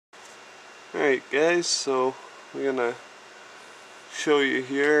Alright guys, so I'm gonna show you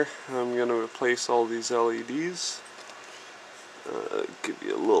here. I'm gonna replace all these LEDs. Give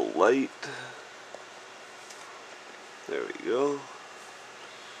you a little light. There we go.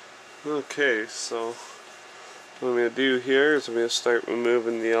 Okay, so what I'm gonna do here is I'm gonna start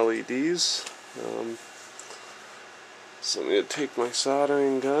removing the LEDs. So I'm gonna take my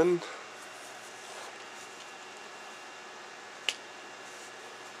soldering gun.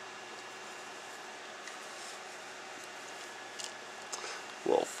 A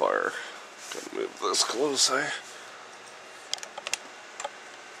little far. Gotta move this closer.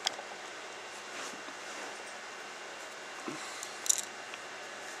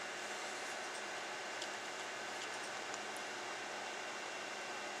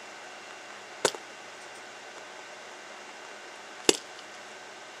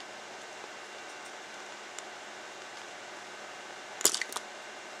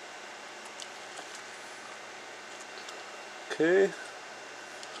 Okay,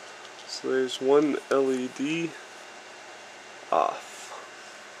 so there's one LED off.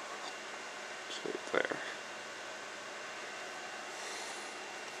 It's right there.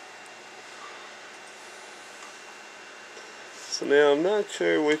 So now I'm not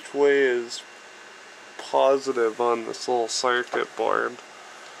sure which way is positive on this little circuit board.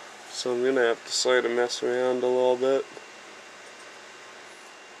 So I'm gonna have to sort of mess around a little bit.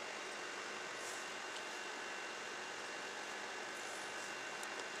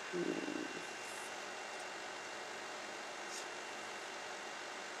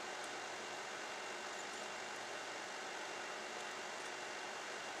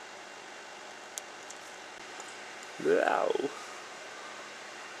 Ow.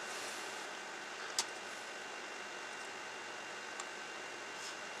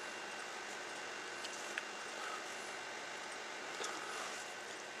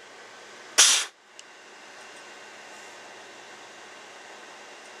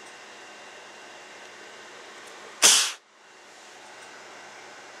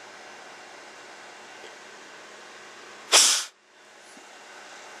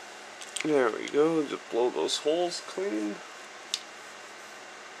 There we go, just blow those holes clean.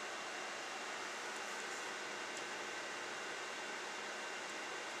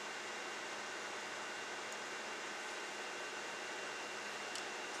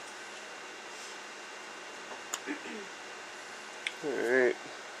 Alright,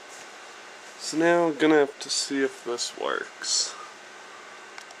 so now I'm gonna have to see if this works.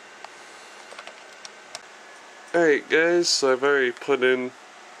 Alright guys, so I've already put in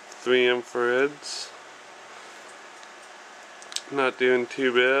 3 infrareds. Not doing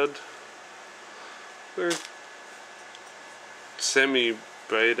too bad. They're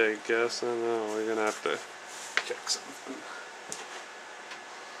semi-bright, I guess. I don't know, we're gonna have to check something.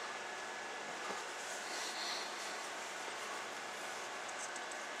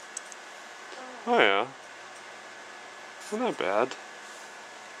 Oh yeah. Well, not bad.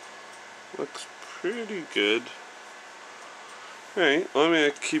 Looks pretty good. Alright, let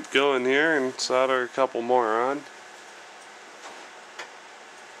me keep going here and solder a couple more on.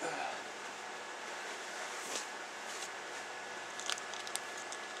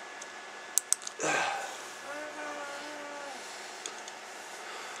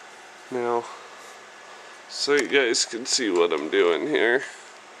 Now, so you guys can see what I'm doing here.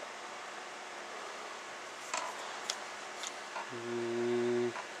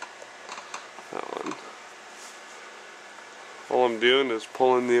 That one. All I'm doing is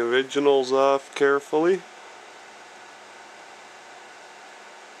pulling the originals off carefully.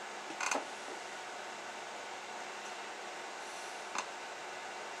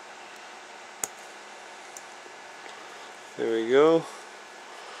 There we go.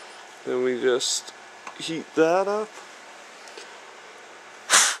 Then we just heat that up.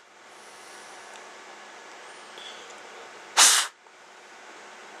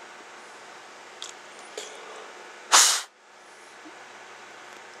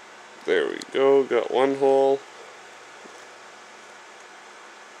 There we go, got one hole.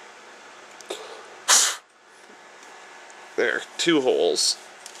 There, 2 holes.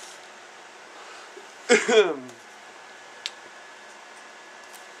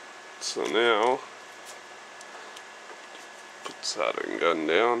 So now, put the soldering gun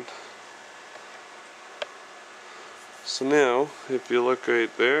down. So now, if you look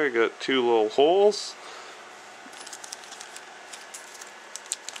right there, I got 2 little holes.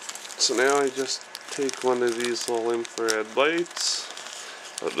 So now I just take one of these little infrared lights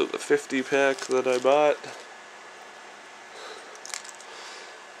out of the 50 pack that I bought.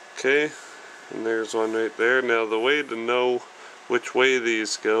 Okay, and there's one right there. Now the way to know which way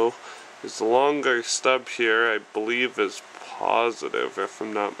these go is the longer stub here, I believe, is positive, if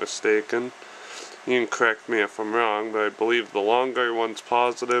I'm not mistaken. You can correct me if I'm wrong, but I believe the longer one's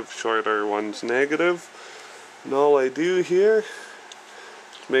positive, shorter one's negative. And all I do here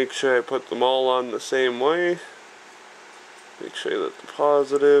is make sure I put them all on the same way. Make sure that the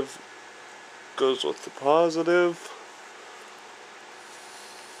positive goes with the positive.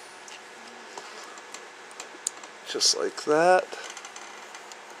 Just like that.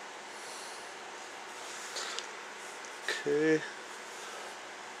 Okay.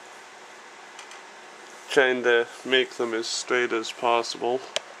 Trying to make them as straight as possible.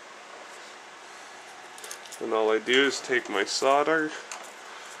 And all I do is take my solder,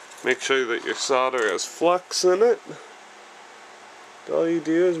 make sure that your solder has flux in it. All you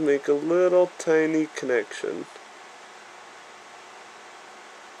do is make a little tiny connection.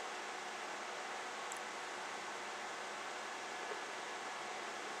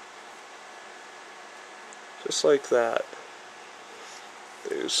 Just like that.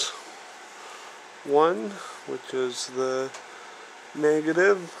 There's one, which is the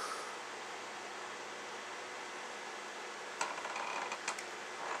negative.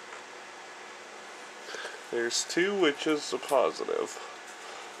 There's two, which is the positive.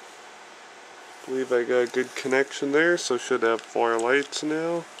 I believe I got a good connection there, so should have 4 lights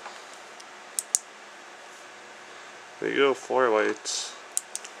now. There you go, 4 lights.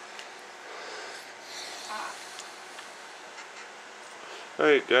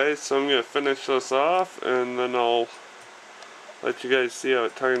 Alright guys, so I'm going to finish this off and then I'll let you guys see how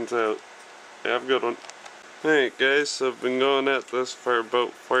it turns out. Have a good one. Alright guys, so I've been going at this for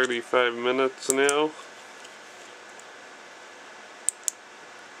about 45 minutes now.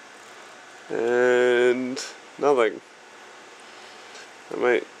 And nothing. I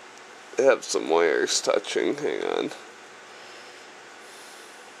might have some wires touching, hang on.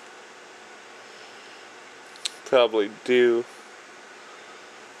 Probably do.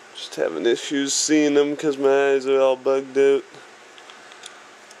 Just having issues seeing them because my eyes are all bugged out.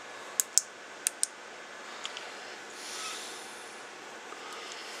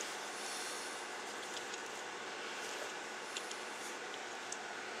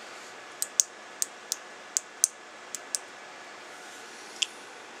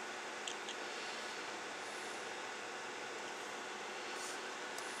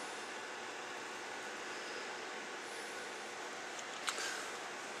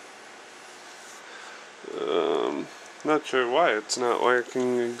 Not sure why it's not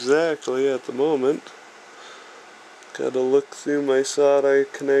working exactly at the moment. Gotta look through my solder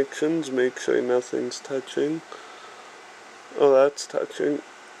connections, make sure nothing's touching. Oh, that's touching.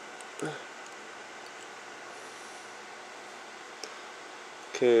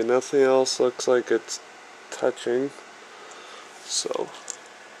 Okay, nothing else looks like it's touching. So,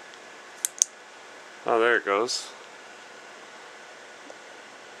 oh, there it goes.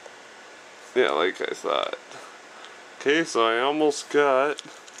 Yeah, like I thought. Okay, so I almost got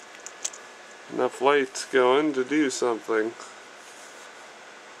enough lights going to do something.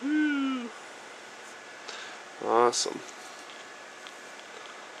 Woo. Awesome.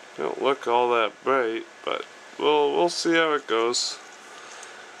 Don't look all that bright, but we'll see how it goes.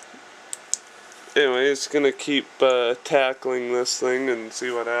 Anyways, gonna keep tackling this thing and see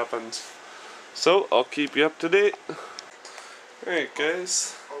what happens. So I'll keep you up to date. Alright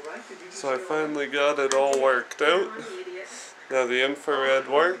guys, so I finally got it all worked out. Now the infrared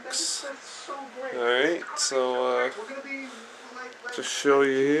works. Alright, so just show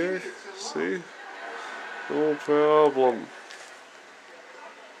you here. See? No problem.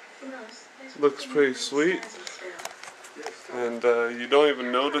 Looks pretty sweet. And you don't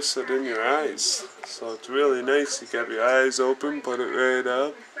even notice it in your eyes. So it's really nice. You got your eyes open, put it right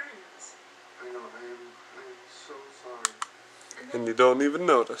up. And you don't even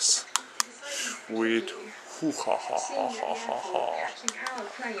notice. Sweet. Hoo ha ha ha ha ha ha.